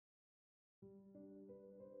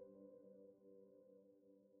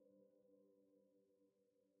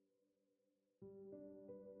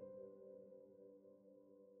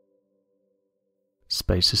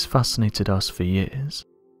Space has fascinated us for years.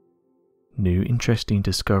 New interesting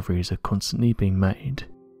discoveries are constantly being made,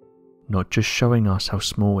 not just showing us how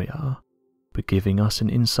small we are, but giving us an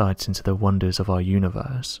insight into the wonders of our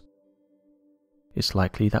universe. It's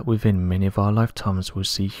likely that within many of our lifetimes we'll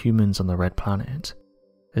see humans on the Red Planet,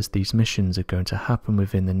 as these missions are going to happen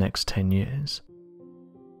within the next 10 years.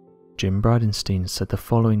 Jim Bridenstine said the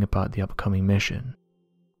following about the upcoming mission.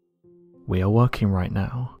 "We are working right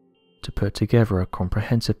now to put together a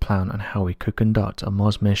comprehensive plan on how we could conduct a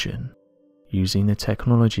Mars mission using the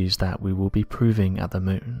technologies that we will be proving at the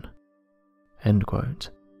moon." End quote.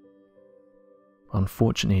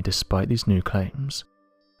 Unfortunately, despite these new claims,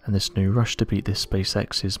 and this new rush to beat this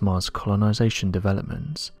SpaceX's Mars colonization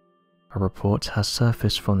developments, a report has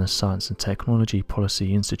surfaced from the Science and Technology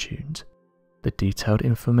Policy Institute. The detailed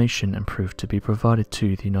information and proof to be provided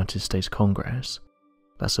to the United States Congress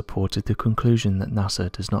that supported the conclusion that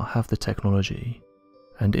NASA does not have the technology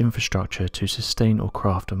and infrastructure to sustain or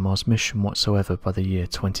craft a Mars mission whatsoever by the year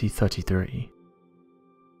 2033.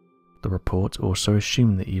 The report also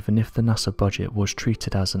assumed that even if the NASA budget was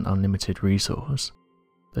treated as an unlimited resource,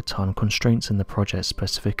 the time constraints in the project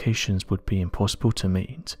specifications would be impossible to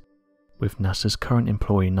meet, with NASA's current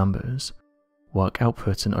employee numbers, work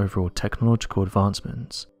output and overall technological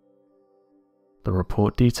advancements. The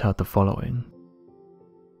report detailed the following.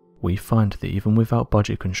 "We find that even without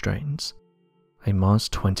budget constraints, a Mars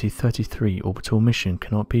 2033 orbital mission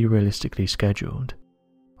cannot be realistically scheduled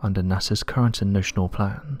under NASA's current and notional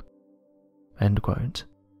plan." End quote.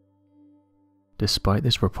 Despite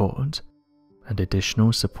this report, and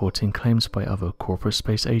additional supporting claims by other corporate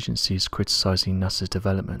space agencies criticizing NASA's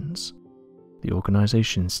developments, the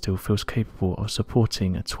organization still feels capable of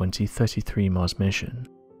supporting a 2033 Mars mission,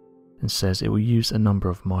 and says it will use a number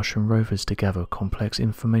of Martian rovers to gather complex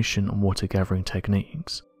information on water gathering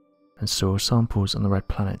techniques and soil samples on the Red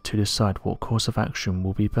Planet to decide what course of action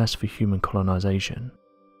will be best for human colonization.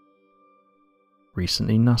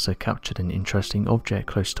 Recently, NASA captured an interesting object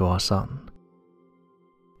close to our Sun.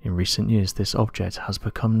 In recent years, this object has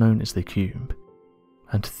become known as the Cube,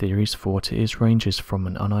 and theories for what it is ranges from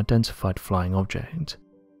an unidentified flying object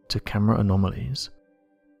to camera anomalies.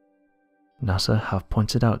 NASA have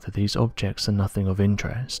pointed out that these objects are nothing of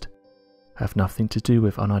interest, have nothing to do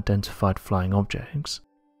with unidentified flying objects,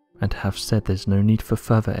 and have said there's no need for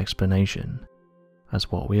further explanation,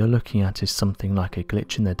 as what we are looking at is something like a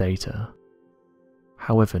glitch in the data.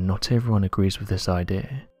 However, not everyone agrees with this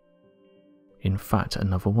idea. In fact,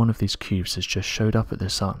 another one of these cubes has just showed up at the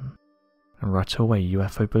Sun, and right away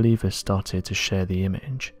UFO believers started to share the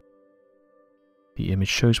image. The image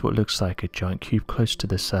shows what looks like a giant cube close to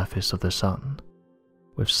the surface of the Sun,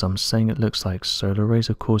 with some saying it looks like solar rays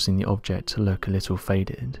are causing the object to look a little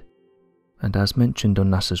faded. And as mentioned on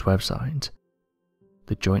NASA's website,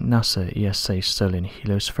 the joint NASA-ESA Solar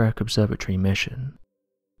Heliospheric Observatory mission,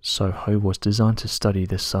 SOHO, was designed to study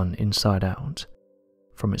the Sun inside out,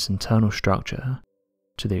 from its internal structure,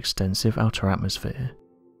 to the extensive outer atmosphere,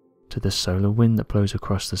 to the solar wind that blows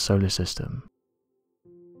across the solar system.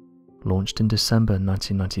 Launched in December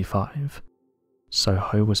 1995,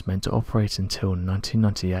 SOHO was meant to operate until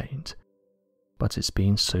 1998, but it's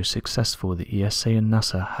been so successful that ESA and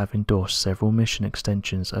NASA have endorsed several mission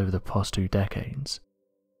extensions over the past 2 decades,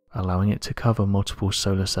 allowing it to cover multiple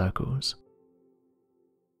solar circles.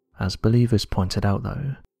 As believers pointed out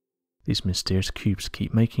though, these mysterious cubes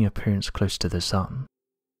keep making appearance close to the Sun,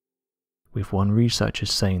 with one researcher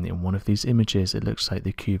saying that in one of these images it looks like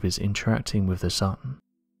the cube is interacting with the Sun.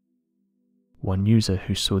 One user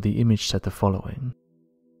who saw the image said the following.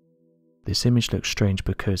 "This image looks strange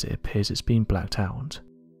because it appears it's being blacked out.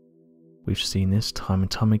 We've seen this time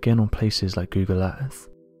and time again on places like Google Earth,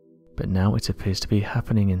 but now it appears to be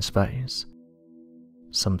happening in space.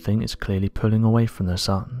 Something is clearly pulling away from the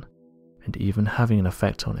Sun, and even having an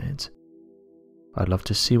effect on it. I'd love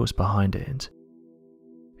to see what's behind it.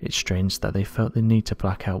 It's strange that they felt the need to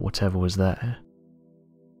black out whatever was there.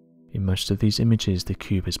 In most of these images the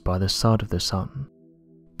cube is by the side of the Sun,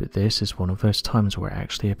 but this is one of those times where it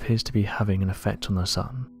actually appears to be having an effect on the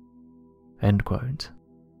Sun." End quote.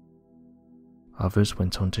 Others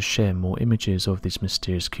went on to share more images of these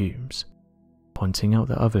mysterious cubes, pointing out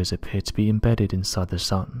that others appear to be embedded inside the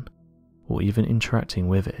Sun, or even interacting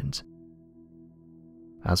with it.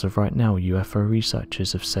 As of right now, UFO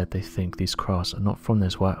researchers have said they think these crafts are not from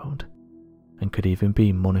this world, and could even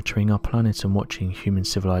be monitoring our planet and watching human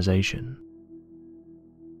civilization.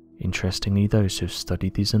 Interestingly, those who have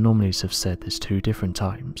studied these anomalies have said there's 2 different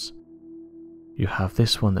types. You have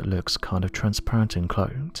this one that looks kind of transparent and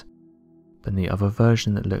cloaked, then the other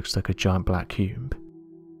version that looks like a giant black cube.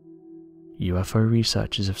 UFO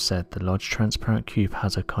researchers have said the large transparent cube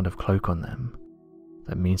has a kind of cloak on them.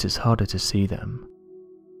 That means it's harder to see them,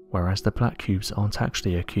 whereas the black cubes aren't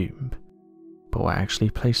actually a cube, but were actually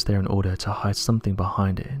placed there in order to hide something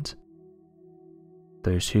behind it.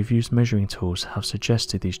 Those who've used measuring tools have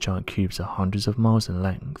suggested these giant cubes are hundreds of miles in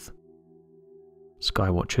length.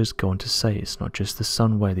 Skywatchers go on to say it's not just the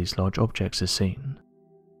sun where these large objects are seen,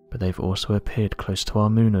 but they've also appeared close to our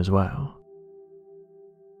moon as well.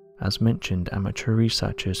 As mentioned, amateur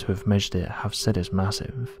researchers who have measured it have said it's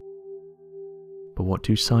massive. But what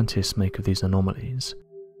do scientists make of these anomalies?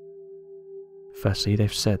 Firstly,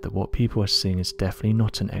 they've said that what people are seeing is definitely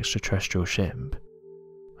not an extraterrestrial ship,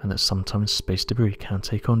 and that sometimes space debris can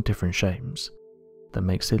take on different shapes that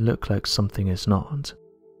makes it look like something is not.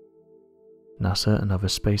 NASA and other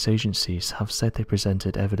space agencies have said they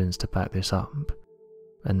presented evidence to back this up,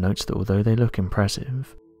 and notes that although they look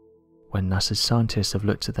impressive, when NASA's scientists have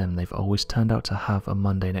looked at them, they've always turned out to have a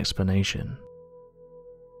mundane explanation.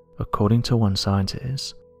 According to one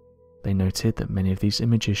scientist, they noted that many of these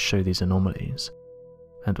images show these anomalies,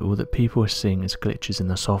 and all that people are seeing is glitches in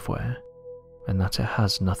the software, and that it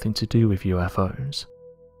has nothing to do with UFOs.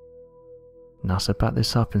 NASA backed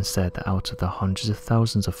this up and said that out of the hundreds of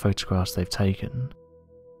thousands of photographs they've taken,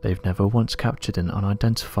 they've never once captured an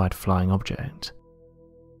unidentified flying object.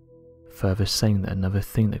 Further saying that another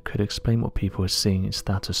thing that could explain what people are seeing is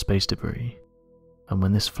that of space debris, and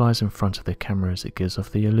when this flies in front of the cameras it gives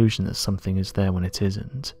off the illusion that something is there when it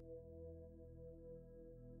isn't.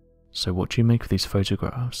 So what do you make of these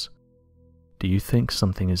photographs? Do you think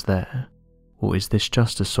something is there, or is this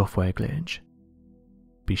just a software glitch?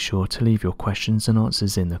 Be sure to leave your questions and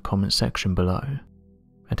answers in the comment section below,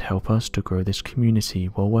 and help us to grow this community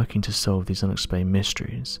while working to solve these unexplained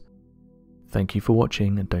mysteries. Thank you for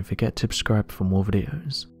watching, and don't forget to subscribe for more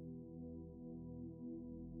videos.